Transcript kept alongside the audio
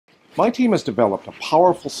My team has developed a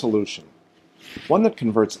powerful solution, one that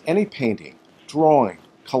converts any painting, drawing,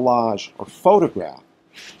 collage, or photograph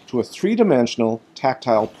to a three-dimensional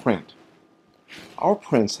tactile print. Our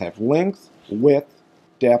prints have length, width,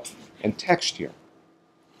 depth, and texture.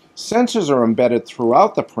 Sensors are embedded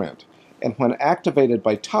throughout the print, and when activated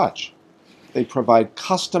by touch, they provide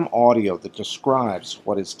custom audio that describes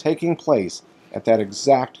what is taking place at that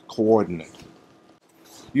exact coordinate.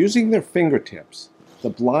 Using their fingertips, the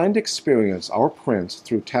blind experience our prints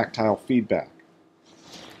through tactile feedback.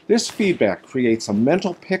 This feedback creates a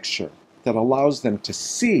mental picture that allows them to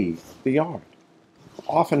see the art,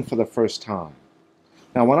 often for the first time.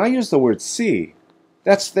 Now, when I use the word see,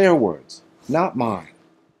 that's their words, not mine.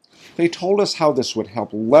 They told us how this would help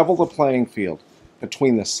level the playing field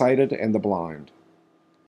between the sighted and the blind.